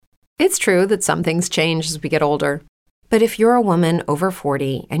It's true that some things change as we get older. But if you're a woman over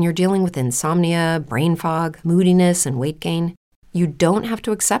 40 and you're dealing with insomnia, brain fog, moodiness, and weight gain, you don't have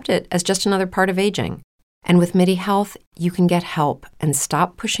to accept it as just another part of aging. And with MIDI Health, you can get help and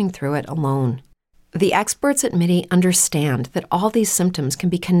stop pushing through it alone. The experts at MIDI understand that all these symptoms can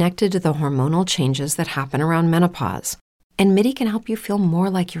be connected to the hormonal changes that happen around menopause, and MIDI can help you feel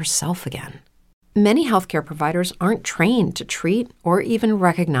more like yourself again. Many healthcare providers aren't trained to treat or even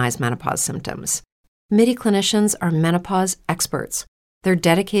recognize menopause symptoms. MIDI clinicians are menopause experts. They're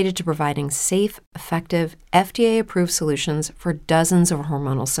dedicated to providing safe, effective, FDA-approved solutions for dozens of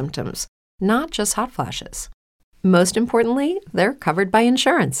hormonal symptoms, not just hot flashes. Most importantly, they're covered by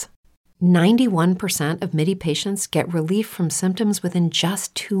insurance. 91% of MIDI patients get relief from symptoms within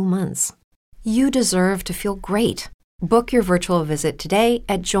just 2 months. You deserve to feel great. Book your virtual visit today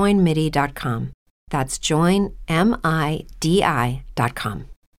at joinmidi.com. That's joinmidi.com.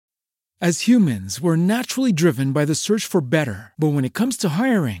 As humans, we're naturally driven by the search for better. But when it comes to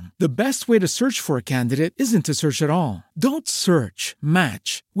hiring, the best way to search for a candidate isn't to search at all. Don't search,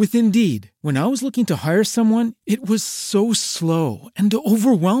 match with Indeed. When I was looking to hire someone, it was so slow and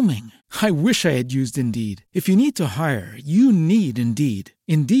overwhelming. I wish I had used Indeed. If you need to hire, you need Indeed.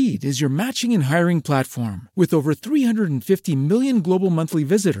 Indeed is your matching and hiring platform with over 350 million global monthly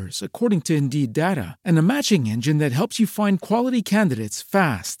visitors, according to Indeed data, and a matching engine that helps you find quality candidates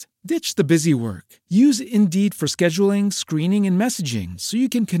fast. Ditch the busy work. Use Indeed for scheduling, screening, and messaging so you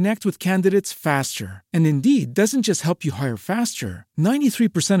can connect with candidates faster. And Indeed doesn't just help you hire faster.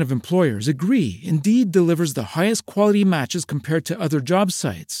 93% of employers agree Indeed delivers the highest quality matches compared to other job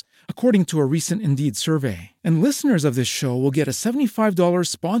sites, according to a recent Indeed survey. And listeners of this show will get a $75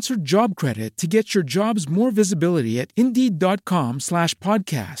 sponsored job credit to get your jobs more visibility at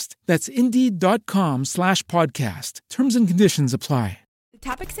Indeed.com/podcast. That's Indeed.com/podcast. Terms and conditions apply.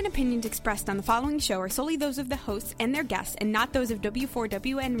 Topics and opinions expressed on the following show are solely those of the hosts and their guests and not those of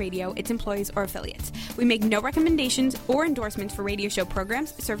W4WN Radio, its employees, or affiliates. We make no recommendations or endorsements for radio show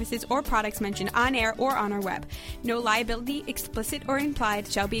programs, services, or products mentioned on air or on our web. No liability, explicit or implied,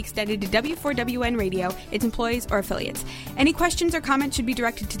 shall be extended to W4WN Radio, its employees, or affiliates. Any questions or comments should be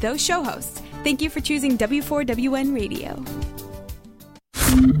directed to those show hosts. Thank you for choosing W4WN Radio.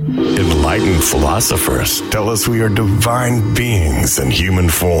 Enlightened philosophers tell us we are divine beings in human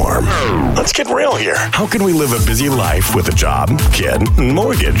form. Let's get real here. How can we live a busy life with a job, kid, and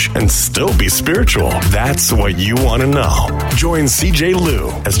mortgage and still be spiritual? That's what you want to know. Join CJ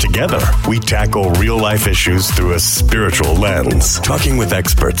Liu as together we tackle real-life issues through a spiritual lens, talking with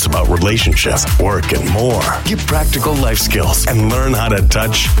experts about relationships, work, and more. Get practical life skills and learn how to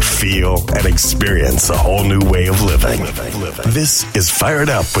touch, feel, and experience a whole new way of living. This is Fired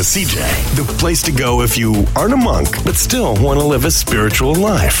Up with CJ, the place to go if you aren't a monk but still want to live a spiritual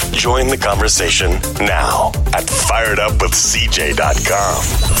life. Join the conversation now at firedupwithcj.com.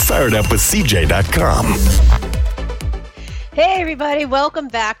 Firedupwithcj.com. Hey everybody, welcome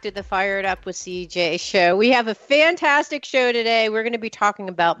back to the Fired Up with CJ show. We have a fantastic show today. We're going to be talking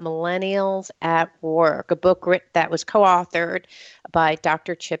about Millennials at Work, a book that was co-authored by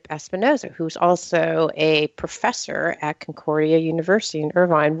Dr. Chip Espinosa, who's also a professor at Concordia University in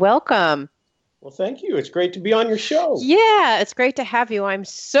Irvine. Welcome. Well, thank you. It's great to be on your show. Yeah, it's great to have you. I'm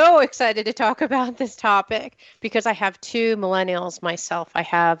so excited to talk about this topic because I have two millennials myself. I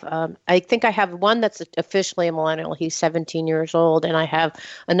think I have one that's officially a millennial. He's 17 years old. And I have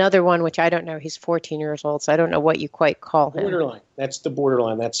another one, which I don't know. He's 14 years old. So I don't know what you quite call him. Borderline. That's the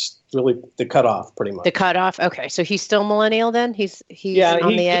borderline. That's really the cutoff, pretty much. The cutoff. Okay. So he's still millennial then? He's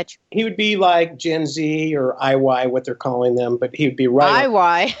on the edge. He would be like Gen Z or IY, what they're calling them, but he would be right.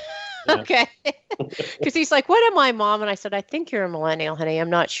 IY. Yeah. Okay. Because he's like, what am I, Mom? And I said, I think you're a millennial, honey.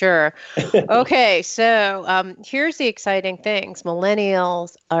 I'm not sure. Okay. So here's the exciting things.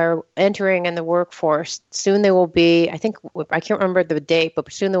 Millennials are entering in the workforce. Soon they will be, I can't remember the date,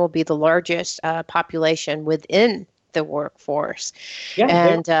 but soon they will be the largest population within the workforce. Yeah.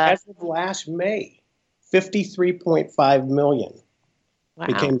 And as of last May, 53.5 million. Wow.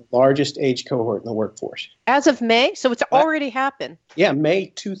 Became the largest age cohort in the workforce. As of May? So it's already happened. Yeah, May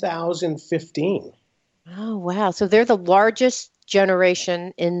 2015. Oh, wow. So they're the largest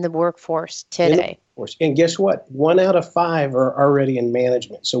generation in the workforce today. And guess what? 1 out of 5 are already in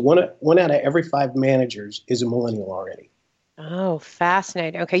management. So one out of every 5 managers is a millennial already. Oh,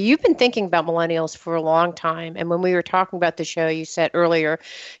 fascinating. Okay, you've been thinking about millennials for a long time. And when we were talking about the show, you said earlier,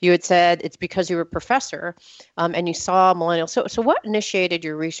 you had said it's because you were a professor and you saw millennials. So what initiated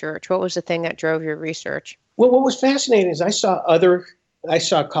your research? What was the thing that drove your research? Well, what was fascinating is I saw other I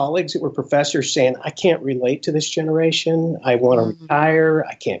saw colleagues that were professors saying, I can't relate to this generation. I want to retire.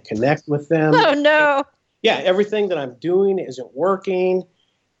 I can't connect with them. Oh, no. Yeah, everything that I'm doing isn't working.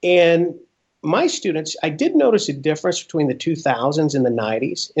 And my students, I did notice a difference between the 2000s and the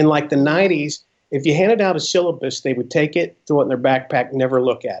 90s. In like the 90s, if you handed out a syllabus, they would take it, throw it in their backpack, never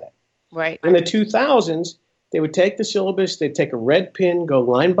look at it. Right. In the 2000s, they would take the syllabus, they'd take a red pen, go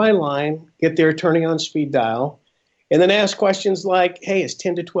line by line, get their attorney on speed dial, and then ask questions like, hey, is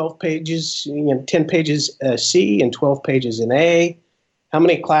 10 to 12 pages, 10 pages C and 12 pages an A? How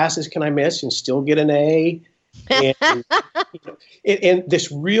many classes can I miss and still get an A? And, and this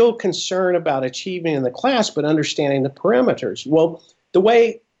real concern about achieving in the class, but understanding the parameters. Well, the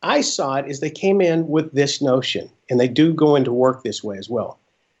way I saw it is they came in with this notion, and they do go into work this way as well.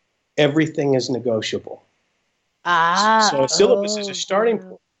 Everything is negotiable. So a syllabus is a starting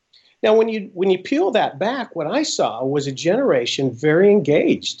point. Now, when you peel that back, what I saw was a generation very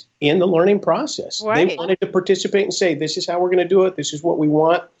engaged in the learning process. Right. They wanted to participate and say, this is how we're going to do it. This is what we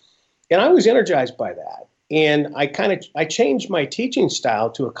want. And I was energized by that. And I changed my teaching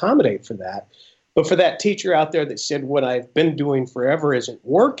style to accommodate for that. But for that teacher out there that said what I've been doing forever isn't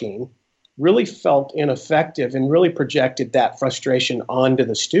working, really felt ineffective and really projected that frustration onto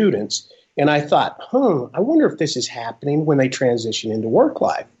the students. And I thought, I wonder if this is happening when they transition into work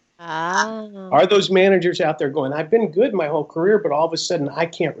life. Are those managers out there going, I've been good my whole career, but all of a sudden I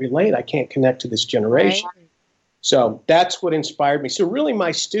can't relate. I can't connect to this generation. Right. So that's what inspired me. So really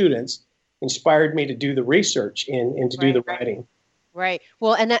my students inspired me to do the research and to do the writing. Right.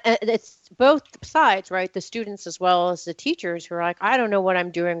 Well, and it's both sides, right? The students as well as the teachers who are like, I don't know what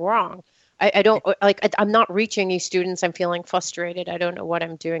I'm doing wrong. I don't I'm not reaching these students. I'm feeling frustrated. I don't know what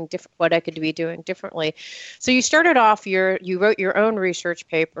I'm doing different, what I could be doing differently. So you started off you wrote your own research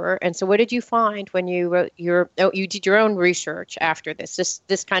paper. And so what did you find when you wrote you did your own research after this?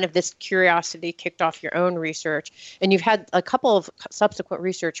 This kind of this curiosity kicked off your own research, and you've had a couple of subsequent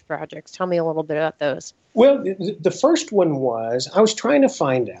research projects. Tell me a little bit about those. Well, the first one was I was trying to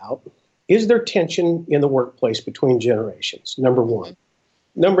find out, is there tension in the workplace between generations? Number one.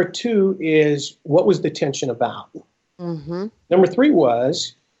 Number two is, what was the tension about? Mm-hmm. Number three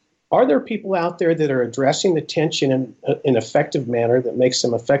was, are there people out there that are addressing the tension in an effective manner that makes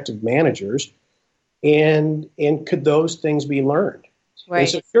them effective managers? And could those things be learned? Right. And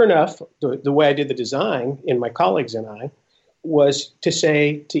so sure enough, the way I did the design, and my colleagues and I, was to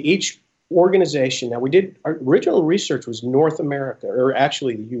say to each organization. Now, our original research was North America, or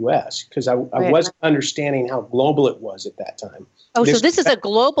actually the U.S., because I wasn't understanding how global it was at that time. Oh, so this is a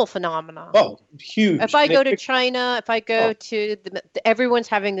global phenomenon. Oh, huge. If I go to China, if I go to everyone's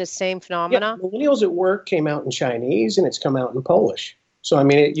having the same phenomena. Yeah, Millennials at Work came out in Chinese, and it's come out in Polish. So, I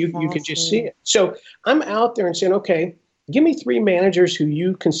mean, you could just see it. So I'm out there and saying, okay, give me 3 managers who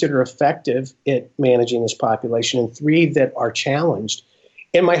you consider effective at managing this population and 3 that are challenged.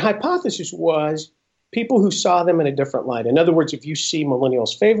 And my hypothesis was people who saw them in a different light. In other words, if you see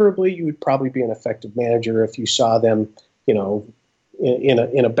millennials favorably, you would probably be an effective manager. If you saw them,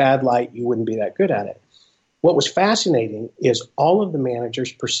 in a bad light, you wouldn't be that good at it. What was fascinating is all of the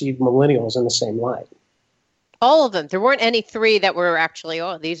managers perceived millennials in the same light. All of them. There weren't any 3 that were actually,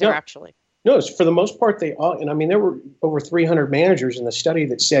 are actually. No, for the most part, they all, and I mean, there were over 300 managers in the study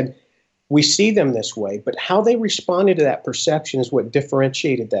that said, we see them this way, but how they responded to that perception is what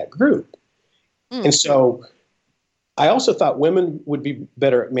differentiated that group. And so I also thought women would be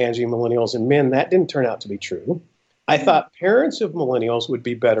better at managing millennials than men. That didn't turn out to be true. I thought parents of millennials would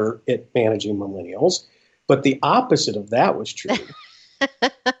be better at managing millennials, but the opposite of that was true.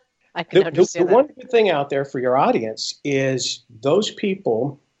 I can understand the one good thing out there for your audience is those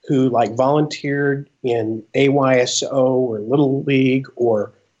people who volunteered in AYSO or Little League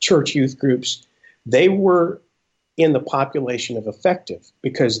or church youth groups, they were in the population of effective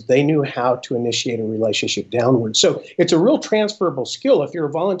because they knew how to initiate a relationship downward. So it's a real transferable skill. If you're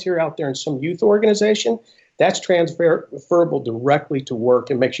a volunteer out there in some youth organization, that's transferable directly to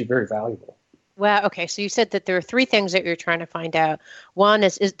work and makes you very valuable. Wow. Okay. So you said that there are 3 things that you're trying to find out. One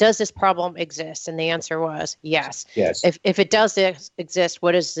is does this problem exist? And the answer was yes. Yes. If it does exist,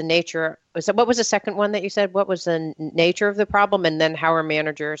 what is the nature? What was the second one that you said? What was the nature of the problem? And then how are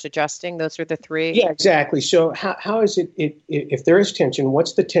managers adjusting? Those are the 3. Yeah, exactly. So how is it if there is tension,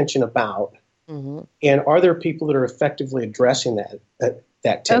 what's the tension about? Mm-hmm. And are there people that are effectively addressing that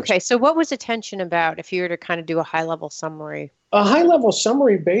tension? Okay. So what was the tension about if you were to kind of do a high-level summary? A high-level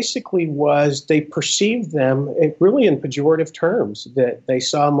summary basically was they perceived them really in pejorative terms, that they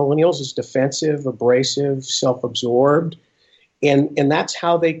saw millennials as defensive, abrasive, self-absorbed, and that's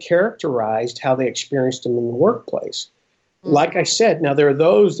how they characterized how they experienced them in the workplace. Like I said, now there are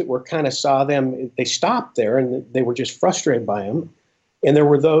those that were kind of saw them, they stopped there and they were just frustrated by them. And there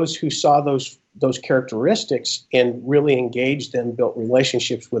were those who saw those characteristics and really engaged them, built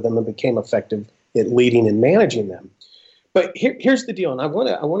relationships with them, and became effective at leading and managing them. But here's the deal, and I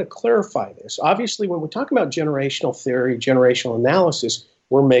want to clarify this. Obviously, when we're talking about generational theory, generational analysis,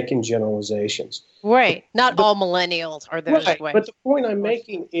 we're making generalizations. Right. Not all millennials are those ways. But the point I'm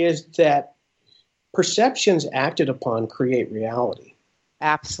making is that perceptions acted upon create reality.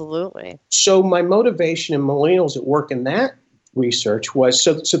 Absolutely. So my motivation in millennials at work in that research was,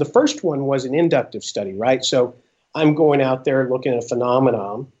 so the first one was an inductive study, right? So I'm going out there looking at a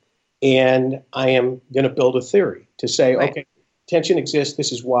phenomenon, and I am going to build a theory to say, okay, tension exists,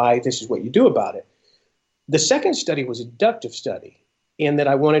 this is why, this is what you do about it. The second study was a deductive study, in that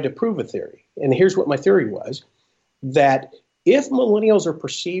I wanted to prove a theory. And here's what my theory was, that if millennials are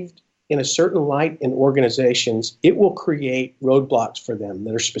perceived in a certain light in organizations, it will create roadblocks for them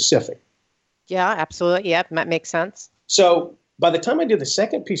that are specific. Yeah, absolutely. Yep, that makes sense. So by the time I did the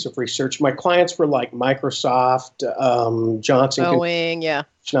second piece of research, my clients were like Microsoft, Johnson, Boeing,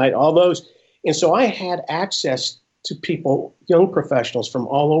 Schneider, all those. And so I had access to people, young professionals from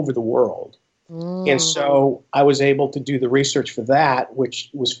all over the world. And so I was able to do the research for that, which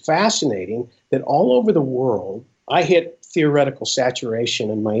was fascinating, that all over the world, I hit theoretical saturation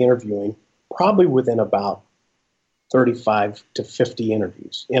in my interviewing probably within about 35 to 50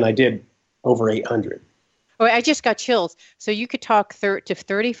 interviews. And I did over 800. Oh, I just got chills. So you could talk to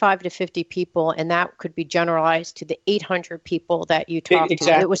 35 to 50 people, and that could be generalized to the 800 people that you talked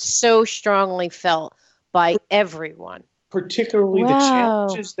to. It was so strongly felt by everyone. Particularly the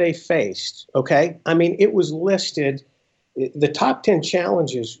challenges they faced, okay? I mean, it was listed, the top 10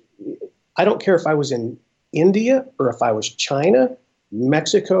 challenges, I don't care if I was in India or if I was China,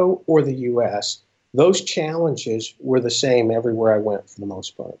 Mexico, or the U.S., those challenges were the same everywhere I went for the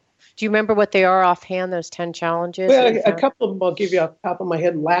most part. Do you remember what they are offhand, those 10 challenges? Well, a couple of them I'll give you off the top of my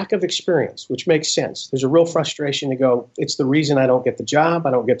head. Lack of experience, which makes sense. There's a real frustration to go, it's the reason I don't get the job,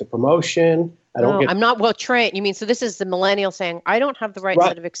 I don't get the promotion, I'm not well trained. You mean, so this is the millennial saying, I don't have the right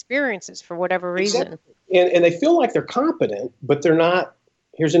set of experiences for whatever reason. Exactly. And they feel like they're competent, but they're not.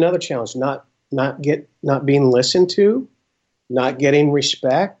 Here's another challenge, not being listened to, not getting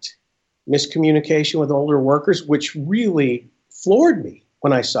respect, miscommunication with older workers, which really floored me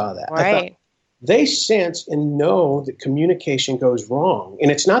when I saw that. Right. I thought, they sense and know that communication goes wrong.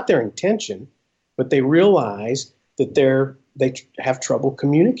 And it's not their intention, but they realize that they have trouble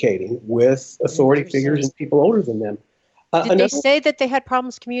communicating with authority figures and people older than them. Did they say that they had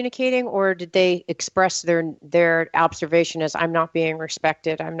problems communicating, or did they express their observation as, I'm not being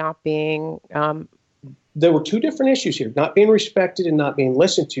respected, I'm not being... There were two different issues here. Not being respected and not being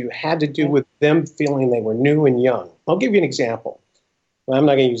listened to had to do with them feeling they were new and young. I'll give you an example. Well, I'm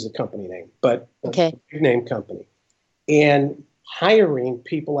not going to use the company name, but a big name company. And hiring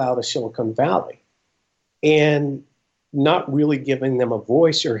people out of Silicon Valley and not really giving them a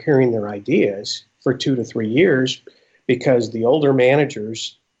voice or hearing their ideas for 2 to 3 years, because the older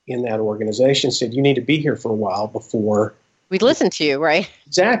managers in that organization said, you need to be here for a while before we listen to you, right?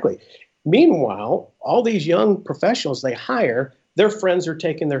 Exactly. Meanwhile, all these young professionals they hire, their friends are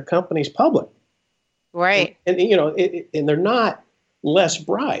taking their companies public. Right. And and they're not less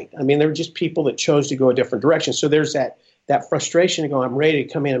bright. I mean, they're just people that chose to go a different direction. So there's that frustration to go, I'm ready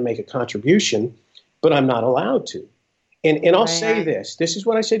to come in and make a contribution, but I'm not allowed to. And I'll say this is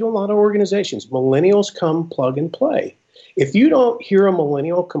what I say to a lot of organizations. Millennials come plug and play. If you don't hear a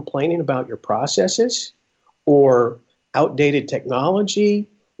millennial complaining about your processes or outdated technology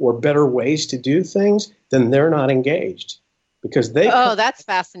or better ways to do things, then they're not engaged. Because that's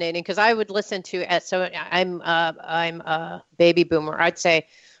fascinating. Because I would listen to it. So I'm a baby boomer. I'd say,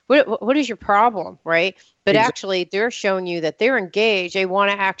 what is your problem, right? But actually, they're showing you that they're engaged. They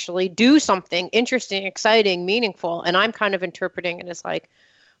want to actually do something interesting, exciting, meaningful. And I'm kind of interpreting it as like,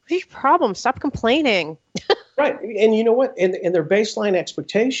 what is your problem? Stop complaining. Right. And you know what? And their baseline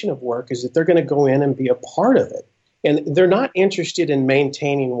expectation of work is that they're going to go in and be a part of it. And they're not interested in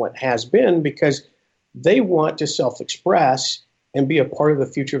maintaining what has been, because they want to self-express and be a part of the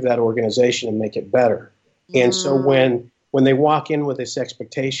future of that organization and make it better. And so when they walk in with this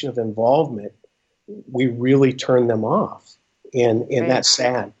expectation of involvement, we really turn them off. And that's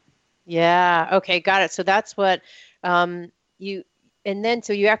sad. Yeah. Okay. Got it. So that's what so you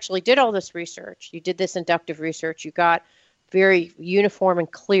actually did all this research. You did this inductive research. You got very uniform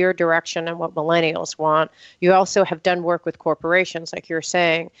and clear direction on what millennials want. You also have done work with corporations, like you were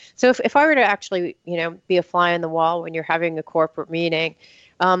saying. So if I were to actually, be a fly on the wall when you're having a corporate meeting,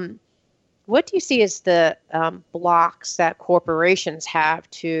 what what do you see as the blocks that corporations have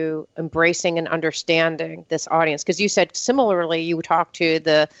to embracing and understanding this audience? Because you said similarly, you talked to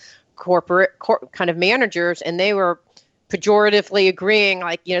the corporate kind of managers, and they were pejoratively agreeing,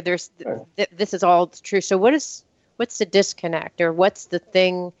 like, there's this is all true. So what's the disconnect, or what's the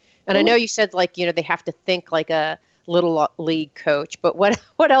thing? And I know you said, like, they have to think like a little league coach, but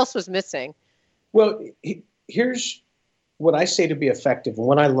what else was missing? Well, here's what I say to be effective, and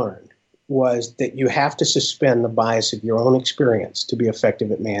what I learned was that you have to suspend the bias of your own experience to be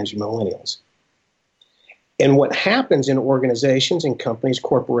effective at managing millennials. And what happens in organizations and companies,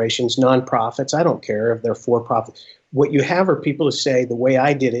 corporations, nonprofits, I don't care if they're for-profit, what you have are people who say, the way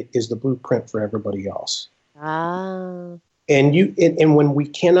I did it is the blueprint for everybody else. Ah. And when we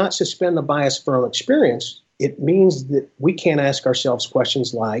cannot suspend the bias for our own experience, it means that we can't ask ourselves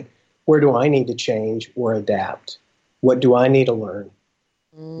questions like, where do I need to change or adapt? What do I need to learn?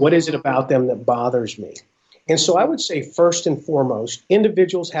 What is it about them that bothers me? And so I would say, first and foremost,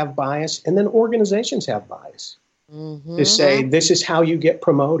 individuals have bias, and then organizations have bias. To say, this is how you get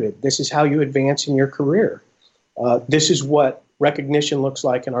promoted. This is how you advance in your career. This is what recognition looks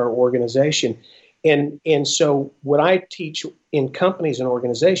like in our organization. And so what I teach in companies and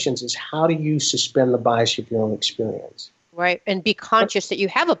organizations is, how do you suspend the bias of your own experience? Right. And be conscious that you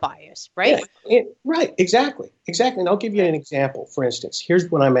have a bias, right? Yeah, right. Exactly. And I'll give you an example. For instance,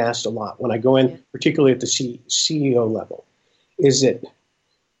 here's what I'm asked a lot when I go in, particularly at the CEO level, is that,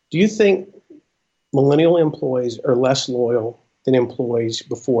 do you think millennial employees are less loyal than employees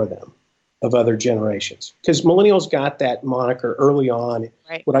before them of other generations? Because millennials got that moniker early on,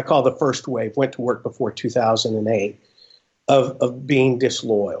 what I call the first wave, went to work before 2008, of being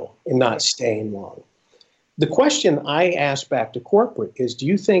disloyal and not staying long. The question I ask back to corporate is, do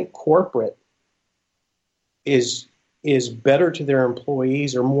you think corporate is better to their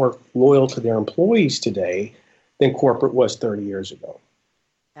employees or more loyal to their employees today than corporate was 30 years ago?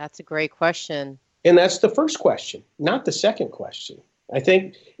 That's a great question. And that's the first question, not the second question. I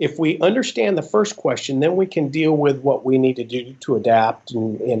think if we understand the first question, then we can deal with what we need to do to adapt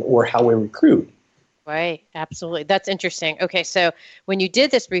and or how we recruit. Right. Absolutely. That's interesting. Okay. So when you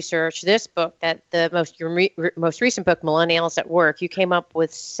did this research, this book, your most recent book, Millennials at Work, you came up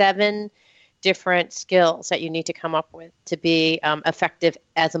with 7 different skills that you need to come up with to be effective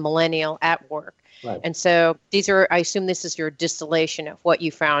as a millennial at work. Right. And so I assume this is your distillation of what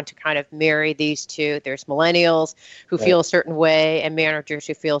you found to kind of marry these two. There's millennials who feel a certain way and managers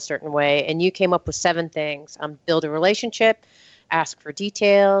who feel a certain way. And you came up with 7 things. Build a relationship, ask for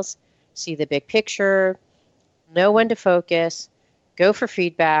details, see the big picture, know when to focus, go for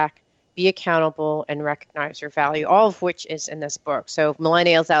feedback, be accountable, and recognize your value, all of which is in this book. So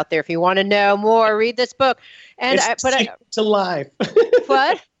millennials out there, if you want to know more, read this book. And it's the secret to life.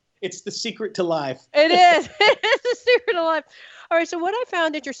 What? It's the secret to life. It is. It's the secret to life. All right. So what I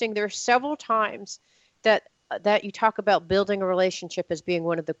found interesting, there are several times that you talk about building a relationship as being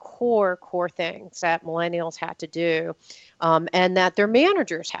one of the core things that millennials had to do, and that their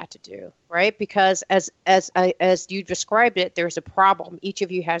managers had to do, right? Because as you described it, there's a problem. Each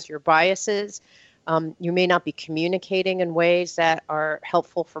of you has your biases. You may not be communicating in ways that are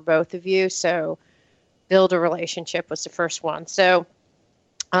helpful for both of you. So build a relationship was the first one. So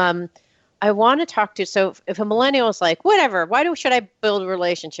I want to talk to, so if a millennial is like, whatever, should I build a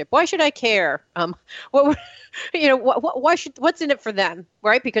relationship? Why should I care? What's in it for them,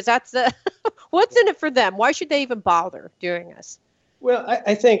 right? Because that's what's in it for them? Why should they even bother doing this? Well,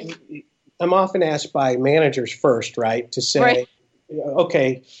 I think I'm often asked by managers first, right, to say,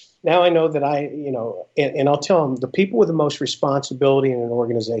 okay, now I know that and I'll tell them the people with the most responsibility in an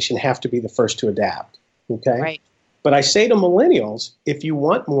organization have to be the first to adapt, okay? Right. But I say to millennials, if you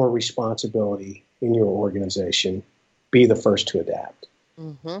want more responsibility in your organization, be the first to adapt.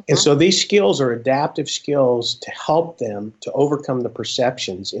 And so these skills are adaptive skills to help them to overcome the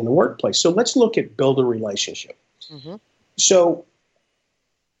perceptions in the workplace. So let's look at build a relationship. So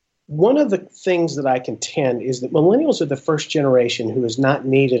one of the things that I contend is that millennials are the first generation who has not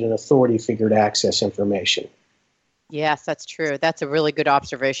needed an authority figure to access information. Yes, that's true. That's a really good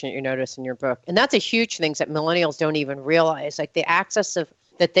observation that you notice in your book. And that's a huge thing that millennials don't even realize. Like the access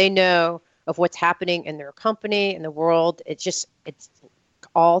that they know of what's happening in their company, in the world, it's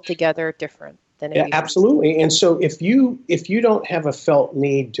altogether different than it used to be. Absolutely. And so if you don't have a felt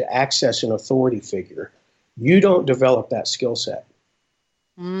need to access an authority figure, you don't develop that skill set.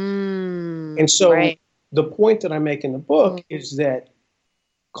 And so the point that I make in the book is that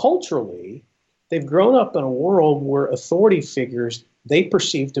culturally, they've grown up in a world where authority figures they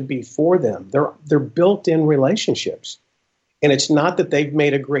perceive to be for them. They're built-in relationships. And it's not that they've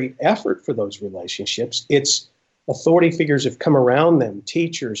made a great effort for those relationships. It's authority figures have come around them,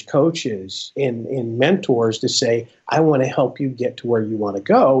 teachers, coaches, and mentors to say, I want to help you get to where you want to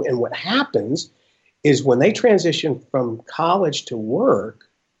go. And what happens is when they transition from college to work,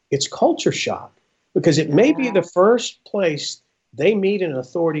 it's culture shock because it may be the first place they meet an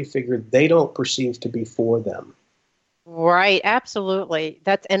authority figure they don't perceive to be for them. Right, absolutely.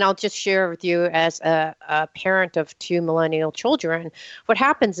 And I'll just share with you as a parent of 2 millennial children, what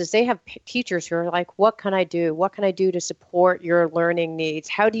happens is they have teachers who are like, what can I do? What can I do to support your learning needs?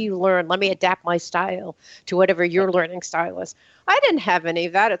 How do you learn? Let me adapt my style to whatever your learning style is. I didn't have any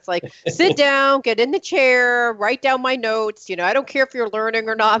of that. It's like, sit down, get in the chair, write down my notes. I don't care if you're learning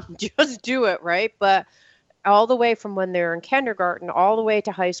or not, just do it, right? But all the way from when they're in kindergarten, all the way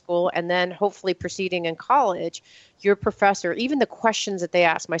to high school, and then hopefully proceeding in college, your professor, even the questions that they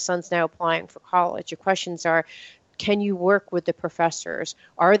ask, my son's now applying for college, your questions are, can you work with the professors?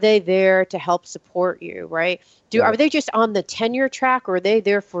 Are they there to help support you, right? Are they just on the tenure track or are they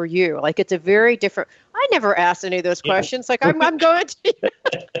there for you? Like it's a very different, I never asked any of those questions. Like I'm going to,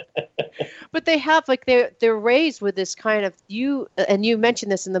 but they have like, they're raised with this kind of and you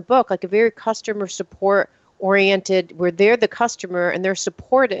mentioned this in the book, like a very customer support oriented, where they're the customer and they're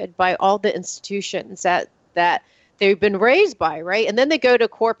supported by all the institutions that they've been raised by, right? And then they go to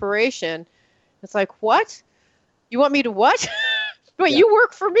corporation. It's like, what? You want me to what? Wait, you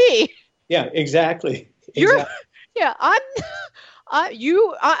work for me. Yeah, exactly. Yeah, I'm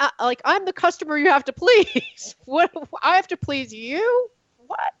the customer you have to please. What? I have to please you?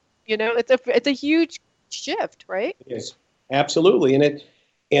 What? It's a huge shift, right? Yes, absolutely. And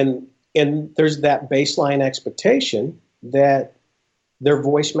there's that baseline expectation that their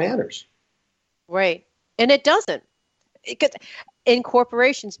voice matters. Right. And it doesn't. In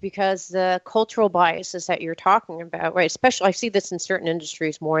corporations, because the cultural biases that you're talking about, right, especially I see this in certain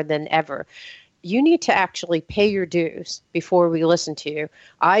industries more than ever, you need to actually pay your dues before we listen to you.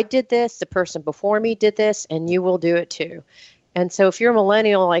 I did this, the person before me did this, and you will do it too. And so if you're a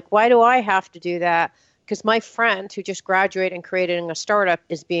millennial, like, why do I have to do that? Because my friend who just graduated and created a startup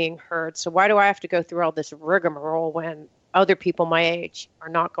is being heard. So why do I have to go through all this rigmarole when other people my age are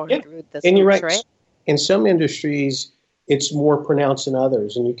not going through this? And you're right. In some industries, it's more pronounced than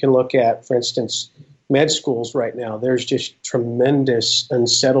others. And you can look at, for instance, med schools right now. There's just tremendous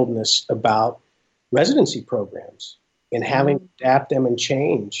unsettledness about residency programs and having to adapt them and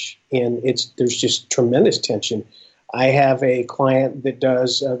change. And there's just tremendous tension. I have a client that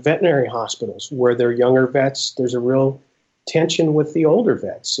does veterinary hospitals where they're younger vets. There's a real tension with the older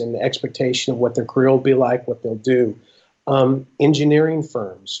vets and the expectation of what their career will be like, what they'll do. Engineering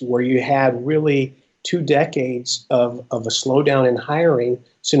firms where you had really 2 decades of a slowdown in hiring.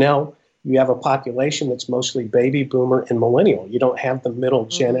 So now you have a population that's mostly baby boomer and millennial. You don't have the middle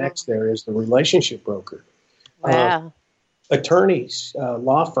Gen X there as the relationship broker. Wow. Attorneys,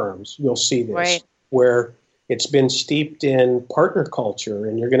 law firms, you'll see this, where it's been steeped in partner culture,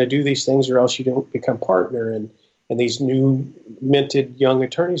 and you're going to do these things or else you don't become partner. And these new minted young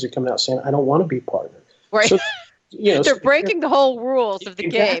attorneys are coming out saying, I don't want to be partner. Right. So, they're breaking the whole rules of the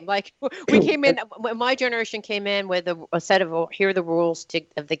game. Like we came in, my generation came in with a set of, here are the rules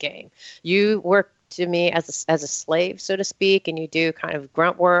of the game. You work to me as a slave, so to speak, and you do kind of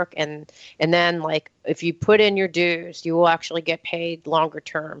grunt work. And then like, if you put in your dues, you will actually get paid longer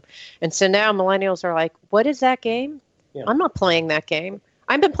term. And so now millennials are like, what is that game? Yeah. I'm not playing that game.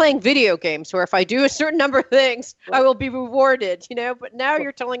 I've been playing video games where if I do a certain number of things, I will be rewarded, but now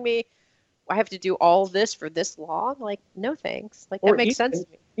you're telling me I have to do all this for this long? Like, no thanks. Like, that makes sense to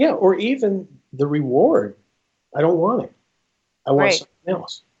me. Yeah, or even the reward. I don't want it. I want something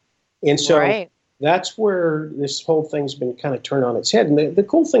else. And so that's where this whole thing's been kind of turned on its head. And the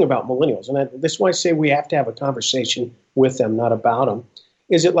cool thing about millennials, and this is why I say we have to have a conversation with them, not about them,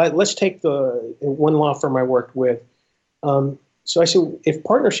 is it like, let's take the one law firm I worked with. So I said, if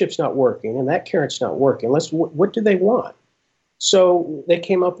partnership's not working and that carrot's not working, what do they want? So they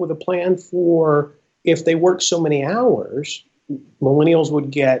came up with a plan for if they work so many hours, millennials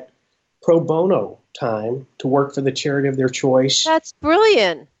would get pro bono time to work for the charity of their choice. That's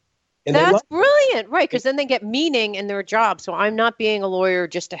brilliant. And that's brilliant, right? Because then they get meaning in their job. So I'm not being a lawyer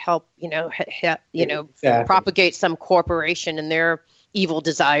just to help, propagate some corporation and their evil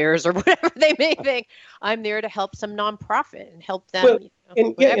desires or whatever they may think. I'm there to help some nonprofit and help them.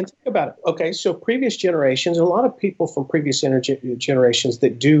 And think about it. Okay, so previous generations, a lot of people from previous generations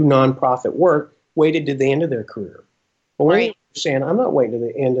that do nonprofit work waited to the end of their career. Well, when you're saying, I'm not waiting to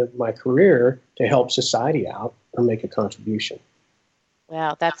the end of my career to help society out or make a contribution.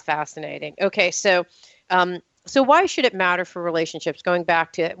 Wow, that's fascinating. Okay, so So why should it matter for relationships? Going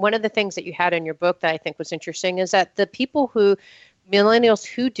back to one of the things that you had in your book that I think was interesting is that millennials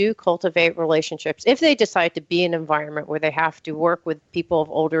who do cultivate relationships, if they decide to be in an environment where they have to work with people of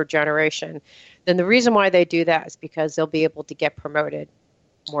older generation, then the reason why they do that is because they'll be able to get promoted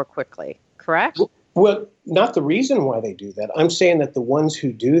more quickly, correct? Well, not the reason why they do that. I'm saying that the ones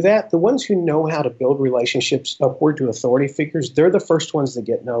who do that, the ones who know how to build relationships upward to authority figures, they're the first ones that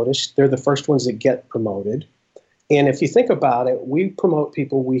get noticed. They're the first ones that get promoted. And if you think about it, we promote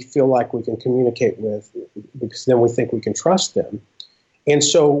people we feel like we can communicate with because then we think we can trust them. And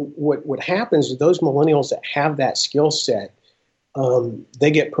so what happens is those millennials that have that skill set,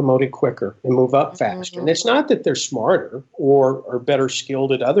 they get promoted quicker and move up faster. And it's not that they're smarter or better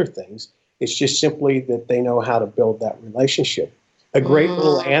skilled at other things. It's just simply that they know how to build that relationship. A great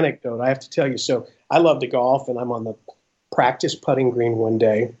little anecdote I have to tell you. So I love to golf, and I'm on the practice putting green one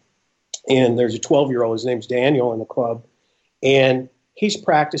day. And there's a 12-year-old, his name's Daniel, in the club, and he's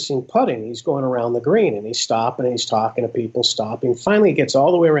practicing putting. He's going around the green, and he's stopping, and he's talking to people, stopping. Finally, he gets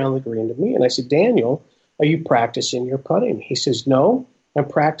all the way around the green to me, and I said, Daniel, are you practicing your putting? He says, no, I'm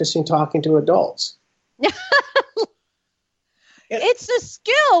practicing talking to adults. It's a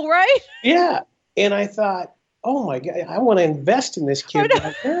skill, right? Yeah. And I thought, oh, my God, I want to invest in this kid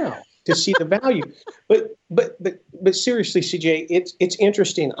right now to see the value. But seriously, CJ, it's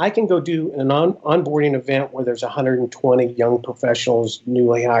interesting. I can go do an onboarding event where there's 120 young professionals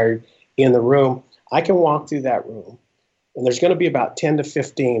newly hired in the room. I can walk through that room, and there's going to be about 10 to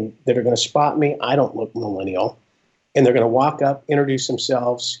 15 that are going to spot me. I don't look millennial. And they're going to walk up, introduce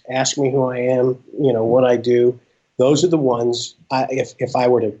themselves, ask me who I am, what I do. Those are the ones, if I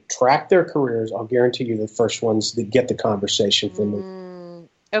were to track their careers, I'll guarantee you the first ones that get the conversation from me.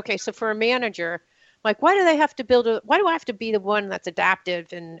 Okay, so for a manager, like, why do I have to be the one that's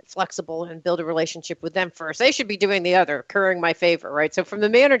adaptive and flexible and build a relationship with them first? They should be doing the other, currying my favor, right? So from the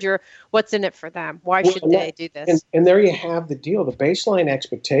manager, what's in it for them? Why should they do this? And there you have the deal. The baseline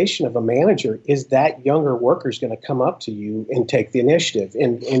expectation of a manager is that younger worker is going to come up to you and take the initiative.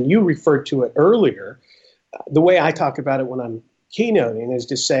 And you referred to it earlier. The way I talk about it when I'm keynoting is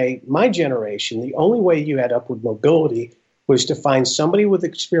to say, my generation, the only way you had upward mobility was to find somebody with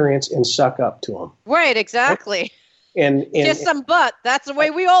experience and suck up to them. Right, exactly. And kiss some butt. That's the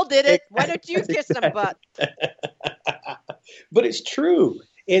way we all did it. Why don't you kiss some butt? But it's true.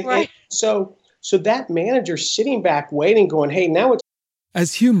 Right. And so that manager sitting back waiting, going, hey, now it's.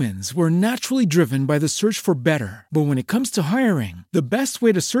 As humans, we're naturally driven by the search for better. But when it comes to hiring, the best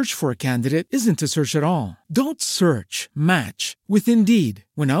way to search for a candidate isn't to search at all. Don't search, match with Indeed.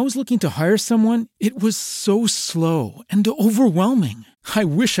 When I was looking to hire someone, it was so slow and overwhelming. I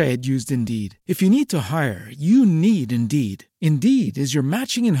wish I had used Indeed. If you need to hire, you need Indeed. Indeed is your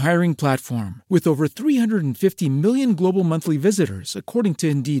matching and hiring platform with over 350 million global monthly visitors, according to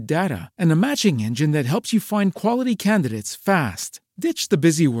Indeed data, and a matching engine that helps you find quality candidates fast. Ditch the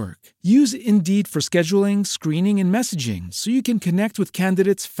busy work. Use Indeed for scheduling, screening, and messaging so you can connect with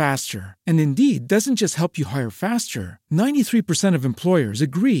candidates faster. And Indeed doesn't just help you hire faster. 93% of employers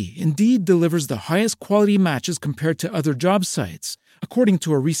agree Indeed delivers the highest quality matches compared to other job sites, according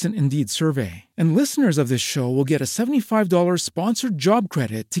to a recent Indeed survey. And listeners of this show will get a $75 sponsored job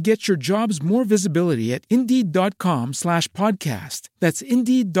credit to get your jobs more visibility at Indeed.com/podcast. That's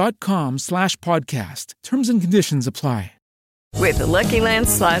Indeed.com/podcast. Terms and conditions apply. With the Lucky Land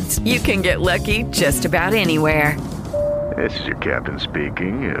Slots, you can get lucky just about anywhere. This is your captain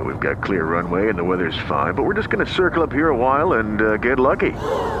speaking. We've got clear runway and the weather's fine, but we're just going to circle up here a while and get lucky.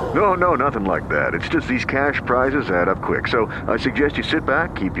 No, nothing like that. It's just these cash prizes add up quick. So I suggest you sit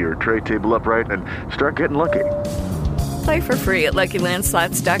back, keep your tray table upright, and start getting lucky. Play for free at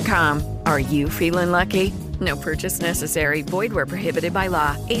LuckyLandSlots.com. Are you feeling lucky? No purchase necessary. Void where prohibited by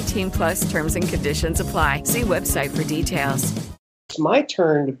law. 18+ terms and conditions apply. See website for details. It's my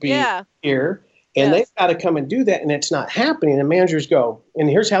turn to be here, and they've got to come and do that, and it's not happening. And managers go, and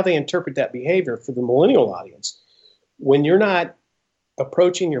here's how they interpret that behavior for the millennial audience. When you're not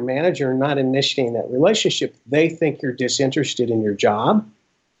approaching your manager and not initiating that relationship, they think you're disinterested in your job,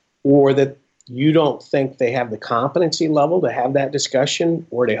 or that you don't think they have the competency level to have that discussion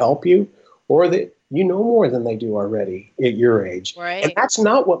or to help you, or that you know more than they do already at your age. Right. And that's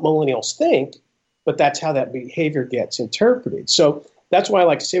not what millennials think, but that's how that behavior gets interpreted. So that's why I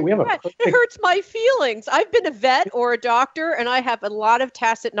like to say we have it hurts my feelings. I've been a vet or a doctor, and I have a lot of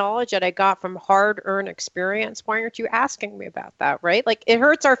tacit knowledge that I got from hard-earned experience. Why aren't you asking me about that, right? Like, it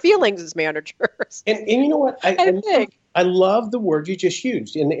hurts our feelings as managers. And you know what? I love the word you just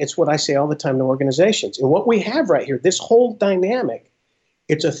used, and it's what I say all the time to organizations. And what we have right here, this whole dynamic,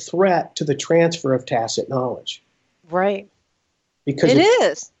 it's a threat to the transfer of tacit knowledge. Right. Because it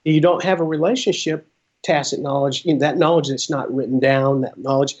is. You don't have a relationship, tacit knowledge, that knowledge that's not written down, that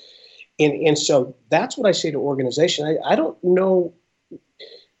knowledge. And so that's what I say to organization. I don't know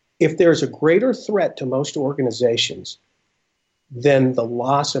if there's a greater threat to most organizations than the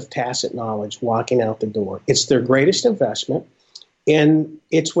loss of tacit knowledge walking out the door. It's their greatest investment, and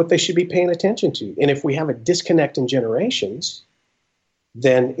it's what they should be paying attention to. And if we have a disconnect in generations,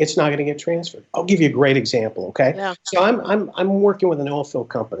 then it's not going to get transferred. I'll give you a great example, okay? Yeah. So I'm working with an oil field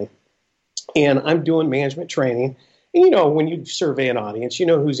company, and I'm doing management training. And, when you survey an audience, you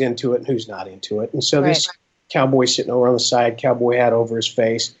know who's into it and who's not into it. And so this cowboy sitting over on the side, cowboy hat over his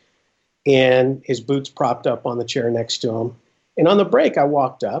face, and his boots propped up on the chair next to him. And on the break, I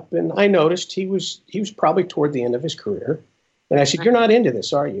walked up, and I noticed he was probably toward the end of his career. And I said, "You're not into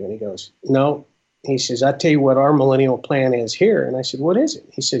this, are you?" And he goes, "No." He says, "I tell you what our millennial plan is here." And I said, "What is it?"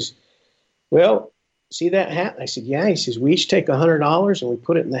 He says, "Well, see that hat?" I said, "Yeah." He says, "We each take $100 and we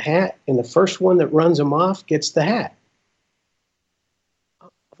put it in the hat, and the first one that runs them off gets the hat."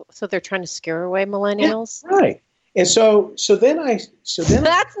 So they're trying to scare away millennials? Yeah, right. And so then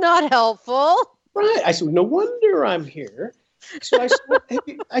that's not helpful. Right. I said, "No wonder I'm here." So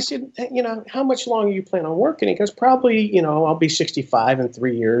I said, "How much longer you plan on working?" He goes, "Probably, I'll be 65 in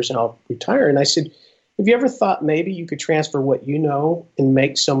 3 years and I'll retire." And I said, "Have you ever thought maybe you could transfer what you know and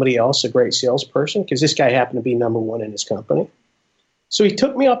make somebody else a great salesperson?" Because this guy happened to be number one in his company. So he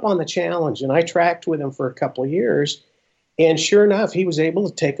took me up on the challenge, and I tracked with him for a couple of years. And sure enough, he was able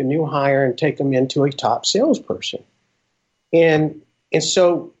to take a new hire and take him into a top salesperson. And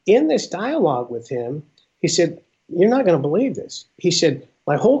so in this dialogue with him, he said, "You're not going to believe this." He said,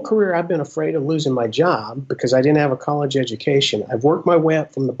 "My whole career, I've been afraid of losing my job because I didn't have a college education. I've worked my way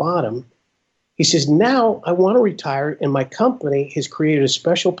up from the bottom." He says, "Now I want to retire, and my company has created a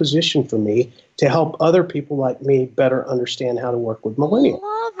special position for me to help other people like me better understand how to work with millennials."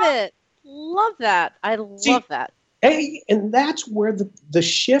 Love it. Love that. I love that. Hey, and that's where the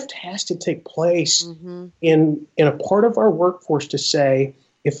shift has to take place in a part of our workforce to say,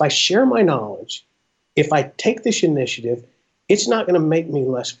 if I share my knowledge, if I take this initiative, it's not going to make me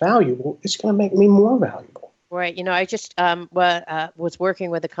less valuable. It's going to make me more valuable. Right. I just was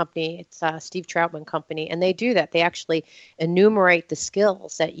working with a company. It's Steve Troutman Company, and they do that. They actually enumerate the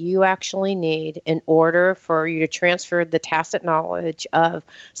skills that you actually need in order for you to transfer the tacit knowledge of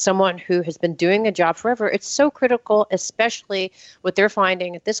someone who has been doing a job forever. It's so critical, especially what they're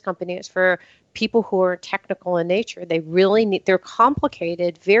finding at this company is for people who are technical in nature. They really need, they're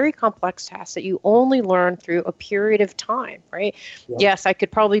complicated, very complex tasks that you only learn through a period of time, right? Yeah. Yes, I could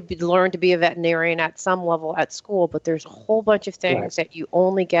probably learn to be a veterinarian at some level at school, but there's a whole bunch of things that you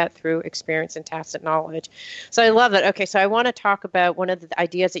only get through experience and tacit knowledge. So I love that. Okay, so I want to talk about one of the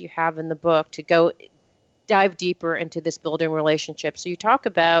ideas that you have in the book to go dive deeper into this building relationship. So you talk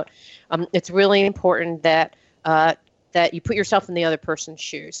about it's really important that that you put yourself in the other person's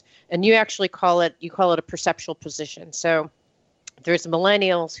shoes, and you actually call it a perceptual position. So there's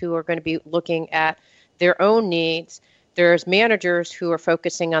millennials who are going to be looking at their own needs. There's managers who are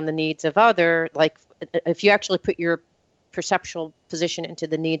focusing on the needs of others. Like if you actually put your perceptual position into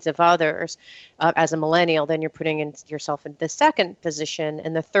the needs of others as a millennial, then you're putting yourself in the second position.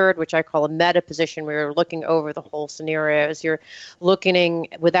 And the third, which I call a meta position, where you're looking over the whole scenarios. You're looking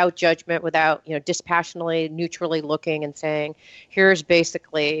without judgment, without, dispassionately, neutrally looking and saying, here's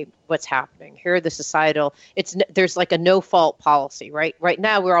basically what's happening. Here are the societal, there's like a no fault policy, right? Right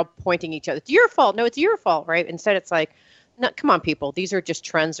now we're all pointing each other. It's your fault. No, it's your fault, right? Instead it's like, no, come on, people. These are just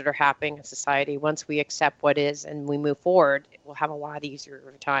trends that are happening in society. Once we accept what is and we move forward, we'll have a lot easier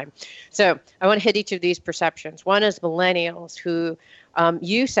time. So I want to hit each of these perceptions. One is millennials who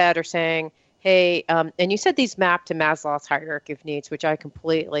you said are saying, hey, and you said these map to Maslow's hierarchy of needs, which I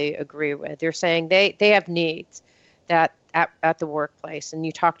completely agree with. They're saying they have needs that at the workplace, and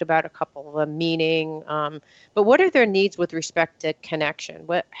you talked about a couple of them, meaning, but what are their needs with respect to connection?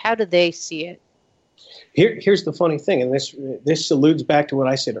 How do they see it? Here's the funny thing, and this alludes back to what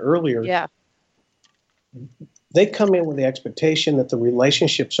I said earlier. Yeah. They come in with the expectation that the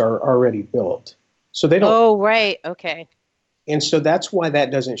relationships are already built. So they don't. Oh, right. Okay. And so that's why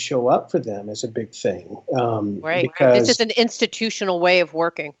that doesn't show up for them as a big thing. Right. Because this is an institutional way of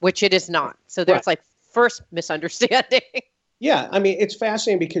working, which it is not. So there's like first misunderstanding. Yeah. I mean, it's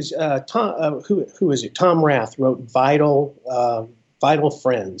fascinating because who is it? Tom Rath wrote Vital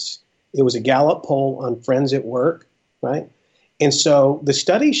Friends. It was a Gallup poll on friends at work, right? And so the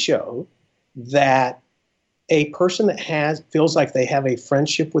studies show that a person that feels like they have a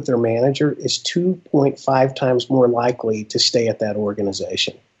friendship with their manager is 2.5 times more likely to stay at that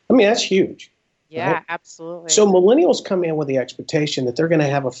organization. I mean, that's huge. Yeah, right? absolutely. So millennials come in with the expectation that they're going to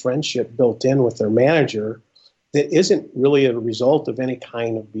have a friendship built in with their manager that isn't really a result of any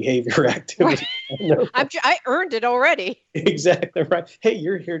kind of behavior activity. Right. I earned it already. Exactly right. Hey,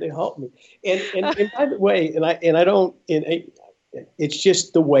 you're here to help me. And by the way, it's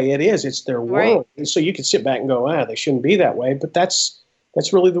just the way it is. It's their world. Right. And so you can sit back and go, they shouldn't be that way. But that's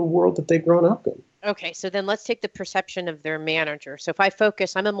really the world that they've grown up in. Okay, so then let's take the perception of their manager. So if I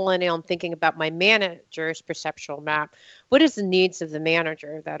focus, I'm a millennial, I'm thinking about my manager's perceptual map. What is the needs of the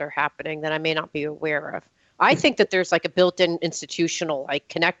manager that are happening that I may not be aware of? I think that there's like a built-in institutional, like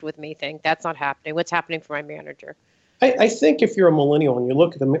connect with me thing. That's not happening. What's happening for my manager? I think if you're a millennial and you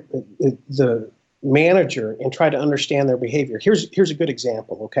look at the manager and try to understand their behavior, here's a good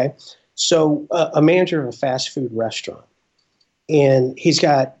example, okay? So a manager of a fast food restaurant, and he's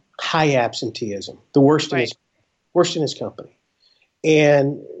got high absenteeism, the worst in his company.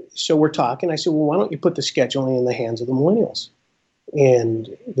 And so we're talking. I said, well, why don't you put the scheduling in the hands of the millennials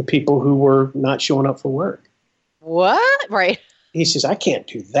and the people who were not showing up for work? What? Right. He says, I can't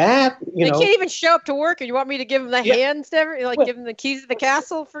do that. They can't even show up to work, and you want me to give them the hands to give them the keys to the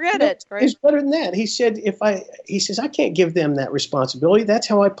castle? Forget it. Right? It's better than that. He said, he says, I can't give them that responsibility. That's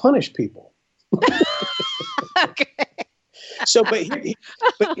how I punish people. Okay. So, but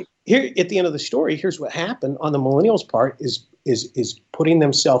here at the end of the story, here's what happened on the millennials' part is putting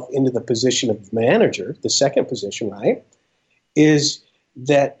themselves into the position of manager, the second position, right? Is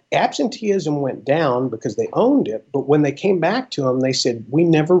that absenteeism went down because they owned it, but when they came back to them, they said, we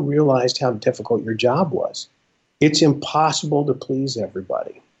never realized how difficult your job was. It's impossible to please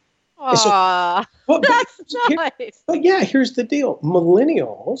everybody. Aww, that's nice. But yeah, here's the deal.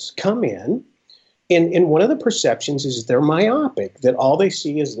 Millennials come in, and one of the perceptions is they're myopic, that all they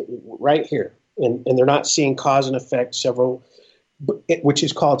see is right here, and they're not seeing cause and effect which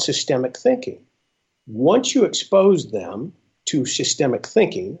is called systemic thinking. Once you expose them to systemic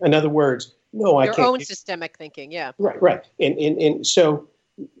thinking, in other words, I can't. Their own systemic thinking, yeah. Right. And so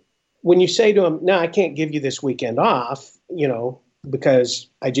when you say to them, no, I can't give you this weekend off, because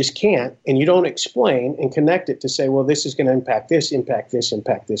I just can't, and you don't explain and connect it to say, well, this is going to impact this, impact this,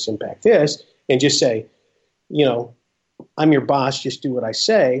 impact this, impact this, and just say, I'm your boss, just do what I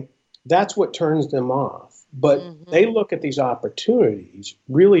say, that's what turns them off. But they look at these opportunities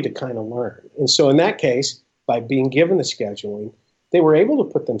really to kind of learn. And so in that case, by being given the scheduling, they were able